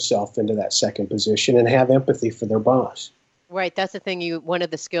to put themselves into that second position and have empathy for their boss. Right. That's the thing. One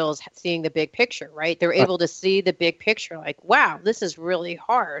of the skills, seeing the big picture, right? They're able to see the big picture like, wow, this is really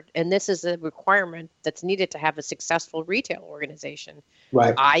hard. And this is a requirement that's needed to have a successful retail organization.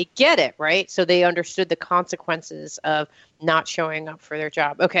 Right. I get it. Right. So they understood the consequences of not showing up for their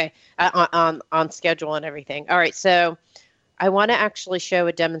job. Okay. On schedule and everything. All right. So I want to actually show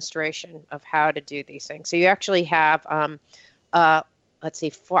a demonstration of how to do these things. So you actually have, let's see,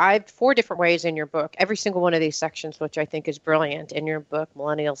 four different ways in your book. Every single one of these sections, which I think is brilliant in your book,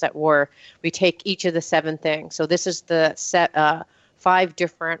 Millennials at War, we take each of the 7 things. So this is the set 5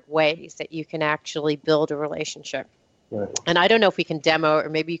 different ways that you can actually build a relationship. Right. And I don't know if we can demo, or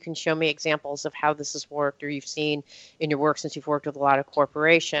maybe you can show me examples of how this has worked, or you've seen in your work since you've worked with a lot of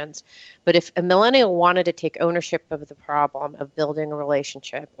corporations. But if a millennial wanted to take ownership of the problem of building a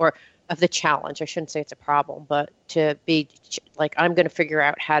relationship, or of the challenge, I shouldn't say it's a problem, but to be like, I'm going to figure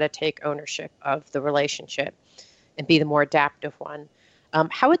out how to take ownership of the relationship and be the more adaptive one,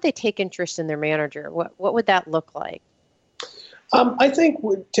 how would they take interest in their manager? What would that look like? I think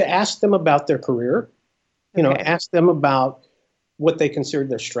to ask them about their career. Ask them about what they consider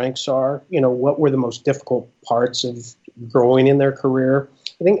their strengths are, what were the most difficult parts of growing in their career.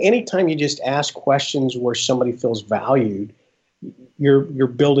 I think anytime you just ask questions where somebody feels valued, you're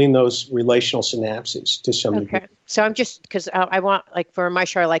building those relational synapses to some degree. Okay. So I'm just, because I want, like for my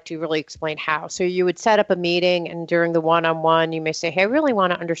show, I like to really explain how. So you would set up a meeting, and during the one-on-one, you may say, hey, I really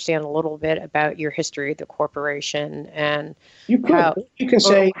want to understand a little bit about your history of the corporation. And you can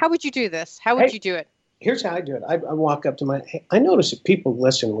say, how would you do this? How would you do it? Here's how I do it. I walk up to I notice that people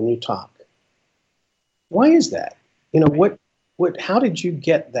listen when you talk. Why is that? How did you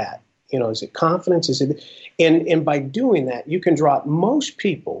get that? Is it confidence? Is it, and by doing that, you can draw, most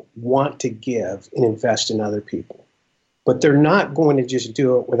people want to give and invest in other people, but they're not going to just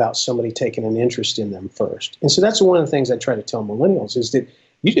do it without somebody taking an interest in them first. And so that's one of the things I try to tell millennials is that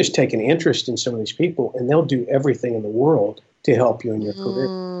you just take an interest in some of these people and they'll do everything in the world to help you in your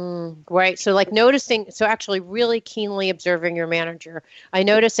career. Right. So like actually really keenly observing your manager. I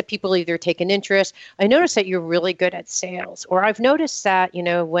notice that people either take an interest. I notice that you're really good at sales, or I've noticed that,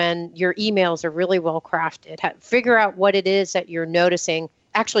 when your emails are really well crafted, figure out what it is that you're noticing,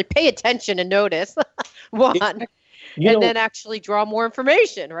 actually pay attention and notice one, then actually draw more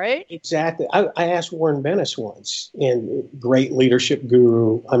information, right? Exactly. I asked Warren Bennis once, and great leadership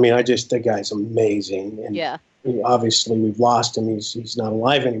guru. I mean, the guy's amazing. And obviously we've lost him. He's not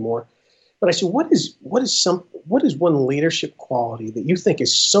alive anymore. But I said, what is one leadership quality that you think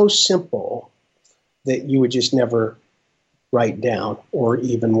is so simple that you would just never write down or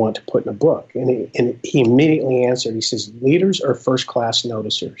even want to put in a book? And he immediately answered. He says, leaders are first-class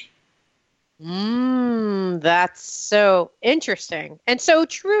noticers. That's so interesting and so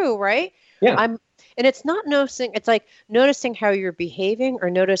true, right? Yeah. And it's not noticing, it's like noticing how you're behaving or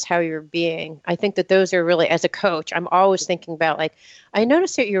notice how you're being. I think that those are really, as a coach, I'm always thinking about I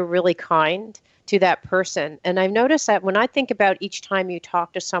notice that you're really kind to that person. And I've noticed that when I think about each time you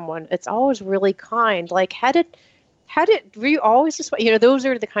talk to someone, it's always really kind. Like, were you always this way? Those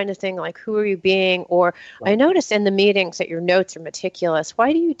are the kind of thing, like, who are you being? Or I noticed in the meetings that your notes are meticulous.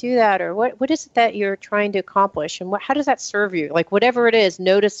 Why do you do that? Or what is it that you're trying to accomplish? And how does that serve you? Like, whatever it is,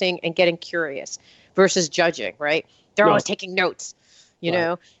 noticing and getting curious versus judging, right? They're always taking notes, you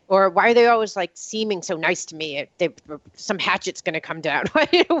know, or why are they always seeming so nice to me? Some hatchet's going to come down.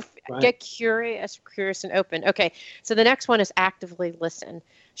 Get curious and open. Okay. So the next one is actively listen.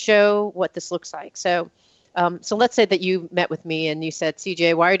 Show what this looks like. So let's say that you met with me and you said,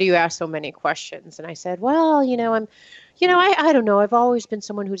 CJ, why do you ask so many questions? And I said, well, I don't know. I've always been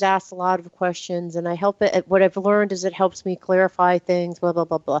someone who's asked a lot of questions, and I help it. What I've learned is it helps me clarify things, blah, blah,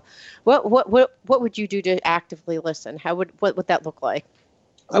 blah, blah. What would you do to actively listen? What would that look like?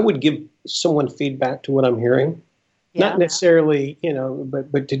 I would give someone feedback to what I'm hearing. Yeah. Not necessarily,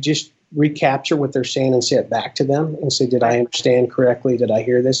 but to just recapture what they're saying and say it back to them and say, did I understand correctly? Did I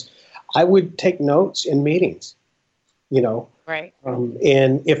hear this? I would take notes in meetings, Right.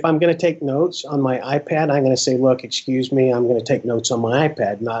 And if I'm going to take notes on my iPad, I'm going to say, look, excuse me, I'm going to take notes on my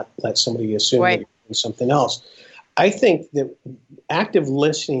iPad, not let somebody assume that it's something else. I think that active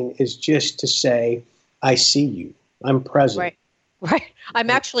listening is just to say, I see you. I'm present. Right. I'm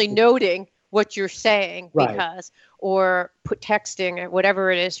actually noting what you're saying because, or texting, whatever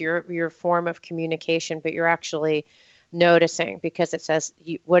it is, your form of communication, but you're actually noticing because it says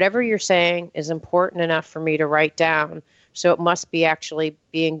whatever you're saying is important enough for me to write down. So it must be actually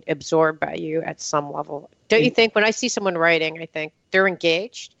being absorbed by you at some level. Don't you think when I see someone writing, I think they're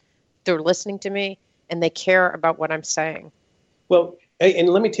engaged, they're listening to me, and they care about what I'm saying? Well, and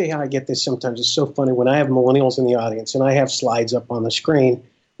let me tell you how I get this sometimes. It's so funny when I have millennials in the audience and I have slides up on the screen,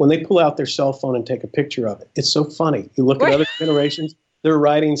 when they pull out their cell phone and take a picture of it. It's so funny. You look at other generations, they're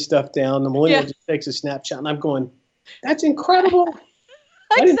writing stuff down. The millennial just takes a snapshot, and I'm going, that's incredible.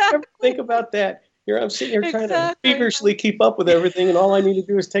 I didn't ever think about that. I'm sitting here trying to feverishly keep up with everything, and all I need to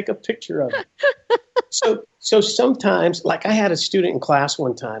do is take a picture of it. So sometimes, like I had a student in class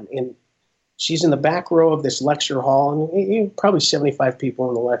one time, and she's in the back row of this lecture hall, and probably 75 people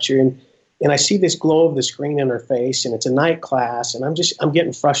in the lecture, and I see this glow of the screen in her face, and it's a night class, and I'm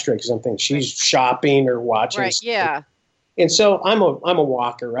getting frustrated because I'm thinking she's shopping or watching. Right, yeah. And so I'm a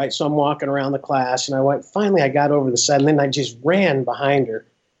walker, right? So I'm walking around the class, and finally I got over the side, and then I just ran behind her.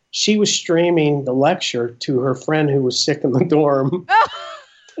 She was streaming the lecture to her friend who was sick in the dorm. I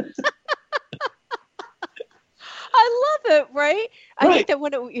love it, right? I think that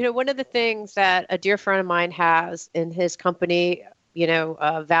one of the things that a dear friend of mine has in his company,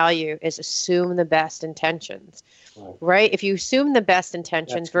 value is assume the best intentions, right? If you assume the best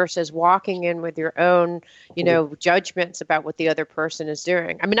intentions versus walking in with your own, judgments about what the other person is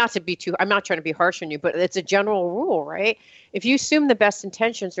doing. I mean, I'm not trying to be harsh on you, but it's a general rule, right? If you assume the best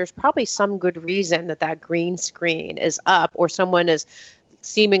intentions, there's probably some good reason that green screen is up or someone is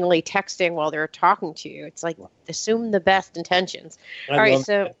seemingly texting while they're talking to you. It's like, assume the best intentions. All right.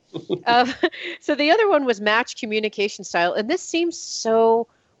 So, so the other one was match communication style. And this seems so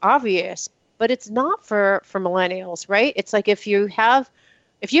obvious, but it's not for millennials, right? It's like, if you have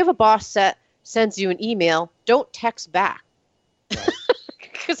a boss that sends you an email, don't text back.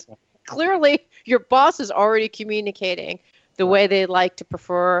 Because clearly your boss is already communicating the way they like to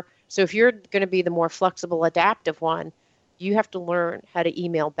prefer. So if you're going to be the more flexible, adaptive one, you have to learn how to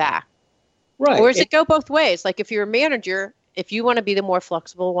email back. Right. Or does it go both ways? Like if you're a manager, if you want to be the more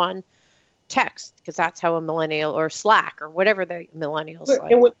flexible one, text, because that's how a millennial, or Slack, or whatever the millennials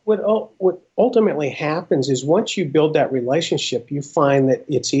like. And what ultimately happens is once you build that relationship, you find that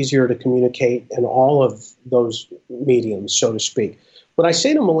it's easier to communicate in all of those mediums, so to speak. What I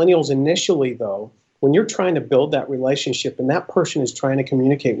say to millennials initially, though, when you're trying to build that relationship and that person is trying to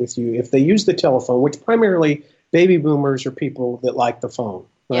communicate with you, if they use the telephone, which primarily baby boomers are people that like the phone,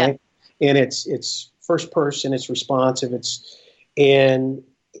 right? Yeah. And it's first person, it's responsive, and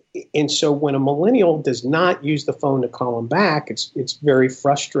so when a millennial does not use the phone to call them back, it's very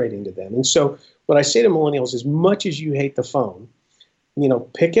frustrating to them. And so what I say to millennials, as much as you hate the phone,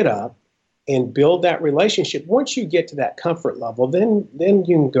 pick it up and build that relationship. Once you get to that comfort level, then you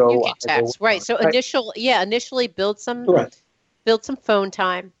can go. You can text, right? So initially build some phone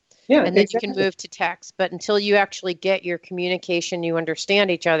time. Yeah, and then you can move to text. But until you actually get your communication, you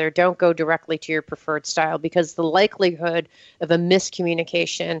understand each other, don't go directly to your preferred style, because the likelihood of a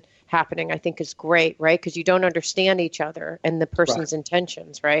miscommunication happening, I think, is great, right? Because you don't understand each other and the person's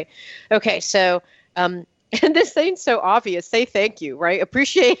intentions, right? Okay, so, and this thing's so obvious. Say thank you, right?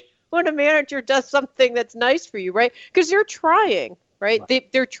 Appreciate when a manager does something that's nice for you, right? Because they're trying, right?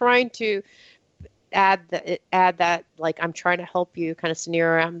 They're trying to add that, like, I'm trying to help you kind of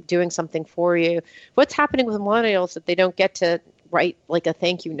scenario. I'm doing something for you. What's happening with millennials that they don't get to write like a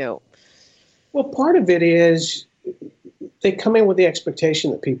thank you note? Well, part of it is they come in with the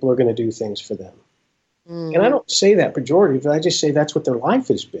expectation that people are going to do things for them. Mm-hmm. And I don't say that pejorative. I just say that's what their life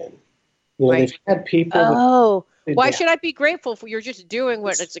has been. They've had people. Why should I be grateful for you're just doing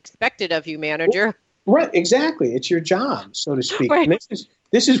what is expected of you, manager? Right, exactly. It's your job, so to speak. Right. And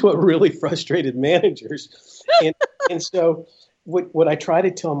this is what really frustrated managers. And so what I try to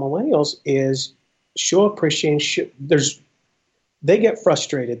tell millennials is show appreciation. They get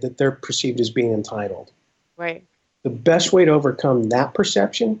frustrated that they're perceived as being entitled. Right. The best way to overcome that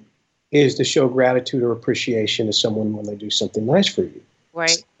perception is to show gratitude or appreciation to someone when they do something nice for you.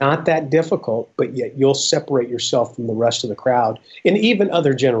 Right. It's not that difficult, but yet you'll separate yourself from the rest of the crowd, and even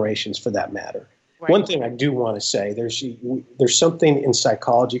other generations for that matter. Right. One thing I do want to say, there's something in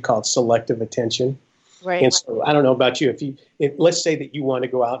psychology called selective attention. Right. And so I don't know about you. If let's say that you want to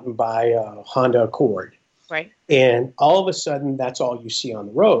go out and buy a Honda Accord. Right. And all of a sudden that's all you see on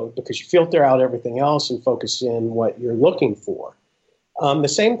the road because you filter out everything else and focus in what you're looking for. The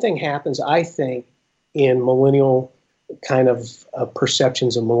same thing happens, I think, in millennial kind of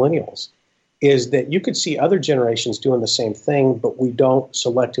perceptions of millennials, is that you could see other generations doing the same thing, but we don't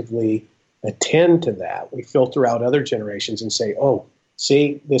selectively attend to that. We filter out other generations and say, oh,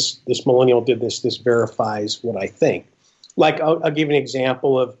 see, this millennial did this verifies what I think. Like, I'll give you an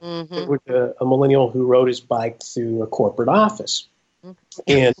example of a millennial who rode his bike through a corporate office.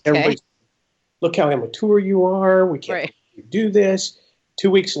 And everybody's, look how immature you are. We can't do this. 2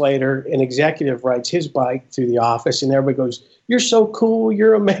 weeks later, an executive rides his bike through the office, and everybody goes, you're so cool.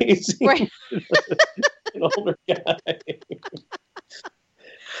 You're amazing. Right. An older guy.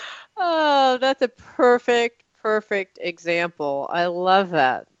 Oh, that's a perfect example. I love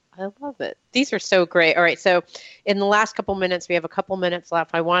that. I love it. These are so great. All right. So in the last couple minutes, we have a couple minutes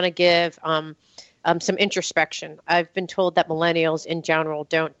left. I want to give some introspection. I've been told that millennials in general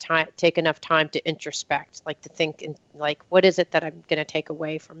don't take enough time to introspect, like to think, like, what is it that I'm going to take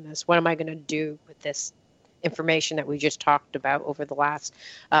away from this? What am I going to do with this information that we just talked about over the last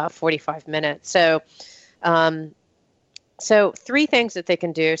 45 minutes? So 3 things that they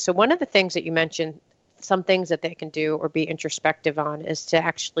can do. So one of the things that you mentioned, some things that they can do or be introspective on, is to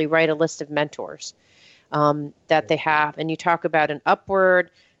actually write a list of mentors that they have. And you talk about an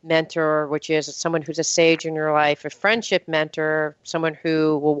upward mentor, which is someone who's a sage in your life, a friendship mentor, someone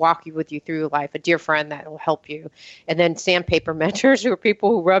who will walk with you through life, a dear friend that will help you. And then sandpaper mentors, who are people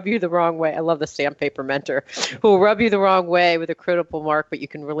who rub you the wrong way. I love the sandpaper mentor, who will rub you the wrong way with a critical mark, but you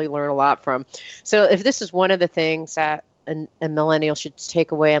can really learn a lot from. So if this is one of the things that a millennial should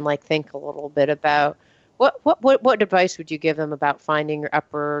take away and like think a little bit about, what advice would you give them about finding your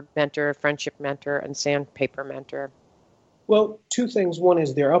upward mentor, friendship mentor, and sandpaper mentor? Well, 2 things. One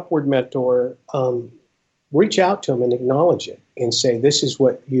is their upward mentor. Reach out to them and acknowledge it, and say, "This is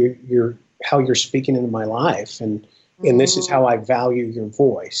what how you're speaking into my life, and this is how I value your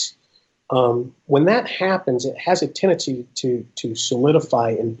voice." When that happens, it has a tendency to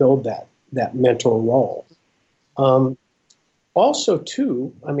solidify and build that mentor role. Also,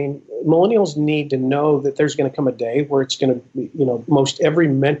 too, I mean, millennials need to know that there's going to come a day where it's going to be, most every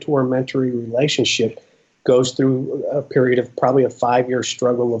mentor-mentee relationship goes through a period of probably a 5-year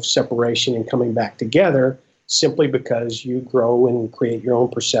struggle of separation and coming back together, simply because you grow and create your own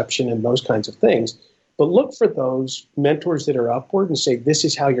perception and those kinds of things. But look for those mentors that are upward and say, this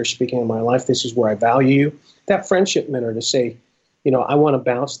is how you're speaking in my life. This is where I value you. That friendship mentor to say, I want to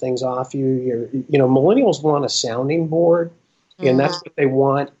bounce things off you. Millennials want a sounding board, and that's what they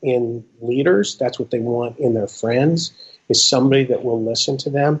want in leaders. That's what they want in their friends, is somebody that will listen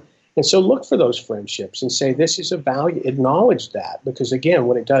to them. And so look for those friendships and say, this is a value. Acknowledge that, because, again,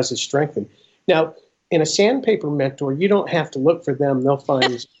 what it does is strengthen. Now, in a sandpaper mentor, you don't have to look for them. They'll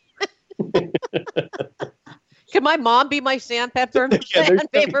find you. Can my mom be my sandpaper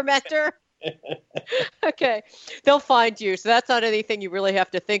mentor? Okay. They'll find you. So that's not anything you really have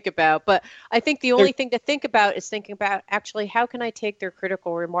to think about. But I think the only thing to think about is thinking about, actually, how can I take their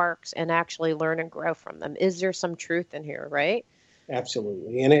critical remarks and actually learn and grow from them? Is there some truth in here, right?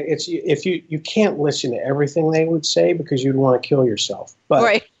 Absolutely. And it's if you can't listen to everything they would say, because you'd want to kill yourself. But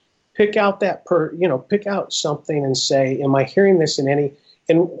right. Pick out pick out something and say, am I hearing this in any?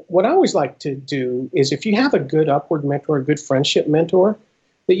 And what I always like to do is, if you have a good upward mentor, a good friendship mentor,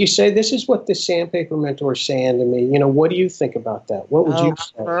 that you say, this is what this sandpaper mentor is saying to me. What do you think about that? What would you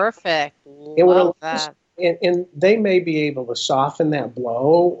say? Perfect. Love that. And they may be able to soften that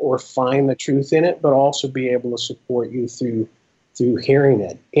blow or find the truth in it, but also be able to support you through hearing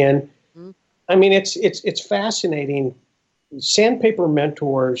it. And I mean, it's fascinating. Sandpaper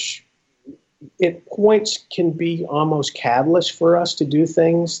mentors, at points, can be almost catalysts for us to do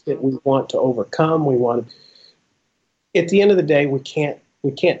things that we want to overcome. At the end of the day, we can't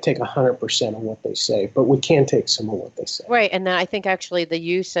take 100% of what they say, but we can take some of what they say. Right. And I think actually the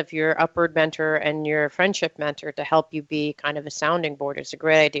use of your upward mentor and your friendship mentor to help you be kind of a sounding board is a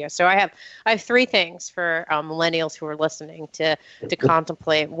great idea. So I have three things for millennials who are listening to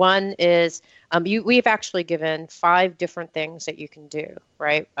contemplate. One is we've actually given 5 different things that you can do,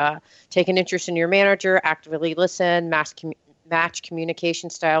 right? Take an interest in your manager, actively listen, match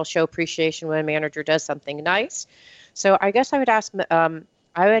communication style, show appreciation when a manager does something nice. So I guess I would ask the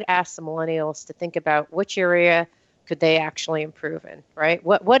millennials to think about which area could they actually improve in, right?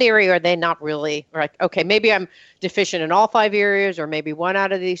 What area are they not really, like, okay, maybe I'm deficient in all 5 areas, or maybe one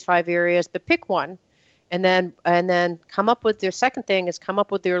out of these 5 areas, but pick one. And then come up with their second thing is come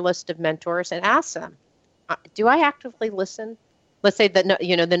up with your list of mentors and ask them, do I actively listen? Let's say that,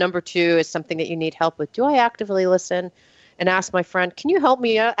 the number 2 is something that you need help with. Do I actively listen? And ask my friend, can you help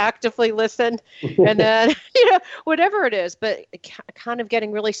me actively listen? And then, whatever it is, but kind of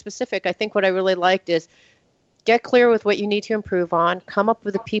getting really specific. I think what I really liked is get clear with what you need to improve on, come up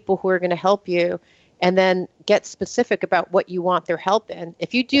with the people who are going to help you, and then get specific about what you want their help in.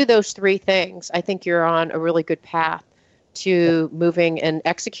 If you do those 3 things, I think you're on a really good path to moving and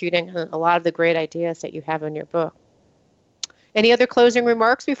executing a lot of the great ideas that you have in your book. Any other closing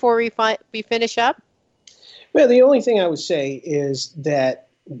remarks before we finish up? Well, the only thing I would say is that,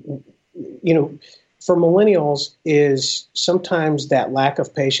 for millennials, is sometimes that lack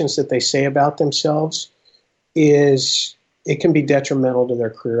of patience that they say about themselves it can be detrimental to their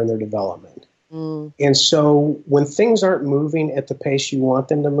career and their development. And so when things aren't moving at the pace you want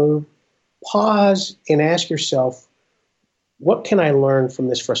them to move, pause and ask yourself, what can I learn from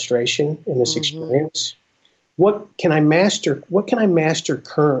this frustration and this experience? What can I master? What can I master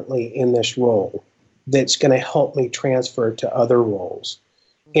currently in this role that's going to help me transfer to other roles?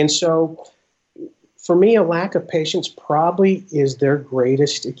 And so for me, a lack of patience probably is their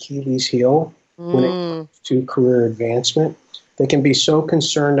greatest Achilles heel when it comes to career advancement. They can be so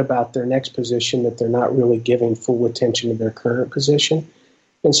concerned about their next position that they're not really giving full attention to their current position.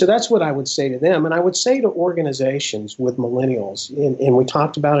 And so that's what I would say to them. And I would say to organizations with millennials, and we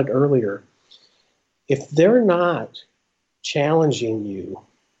talked about it earlier, if they're not challenging you,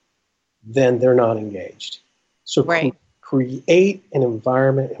 then they're not engaged. So create an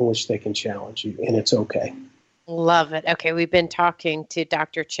environment in which they can challenge you, and it's okay. Love it. Okay, we've been talking to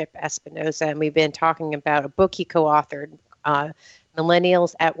Dr. Chip Espinosa, and we've been talking about a book he co-authored,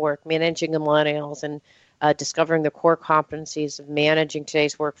 Millennials at Work, Managing the Millennials, and discovering the core competencies of managing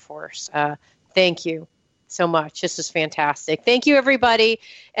today's workforce. Thank you so much. This is fantastic. Thank you, everybody.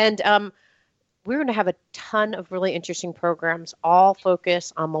 And we're going to have a ton of really interesting programs, all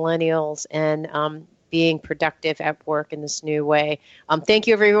focused on millennials and being productive at work in this new way. Thank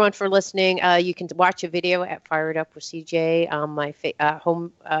you, everyone, for listening. You can watch a video at Fired Up with CJ on my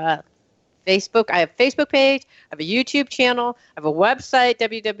home Facebook. I have a Facebook page. I have a YouTube channel. I have a website,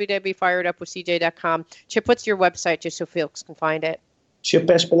 www.firedupwithcj.com. Chip, what's your website, just so folks can find it?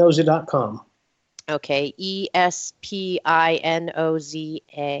 ChipEspinoza.com. Okay, ESPINOZA.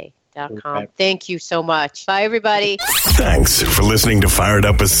 CJ.com. Okay. Thank you so much. Bye, everybody. Thanks for listening to Fired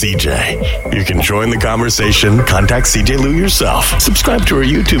Up with CJ. You can join the conversation, contact CJ Liu yourself, subscribe to her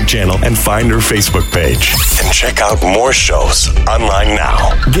YouTube channel, and find her Facebook page. And check out more shows online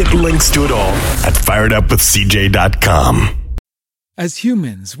now. Get links to it all at firedupwithcj.com. As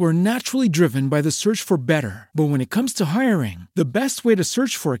humans, we're naturally driven by the search for better. But when it comes to hiring, the best way to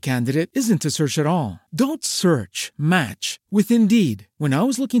search for a candidate isn't to search at all. Don't search, match with Indeed. When I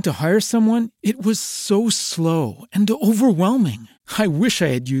was looking to hire someone, it was so slow and overwhelming. I wish I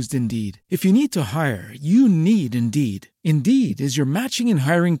had used Indeed. If you need to hire, you need Indeed. Indeed is your matching and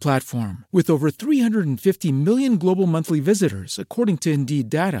hiring platform with over 350 million global monthly visitors, according to Indeed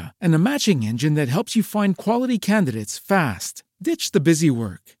data, and a matching engine that helps you find quality candidates fast. Ditch the busy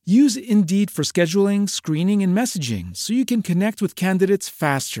work. Use Indeed for scheduling, screening, and messaging so you can connect with candidates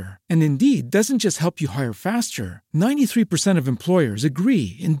faster. And Indeed doesn't just help you hire faster. 93% of employers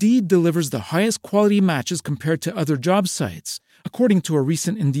agree Indeed delivers the highest quality matches compared to other job sites, according to a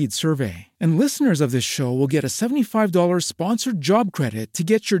recent Indeed survey. And listeners of this show will get a $75 sponsored job credit to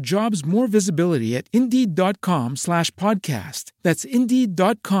get your jobs more visibility at Indeed.com/podcast. That's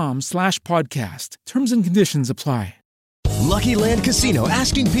Indeed.com/podcast. Terms and conditions apply. Lucky Land Casino,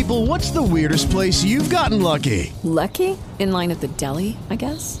 asking people, what's the weirdest place you've gotten lucky? Lucky? In line at the deli, I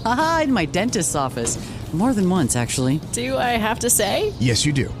guess? Aha, in my dentist's office. More than once, actually. Do I have to say? Yes,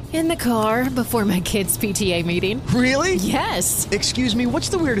 you do. In the car before my kids' PTA meeting. Really? Yes. Excuse me, what's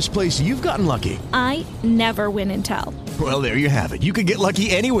the weirdest place you've gotten lucky? I never win and tell. Well, there you have it. You can get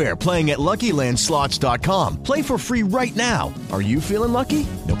lucky anywhere, playing at LuckyLandSlots.com. Play for free right now. Are you feeling lucky?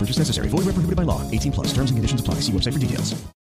 No purchase necessary. Void where prohibited by law. 18+. Terms and conditions apply. See website for details.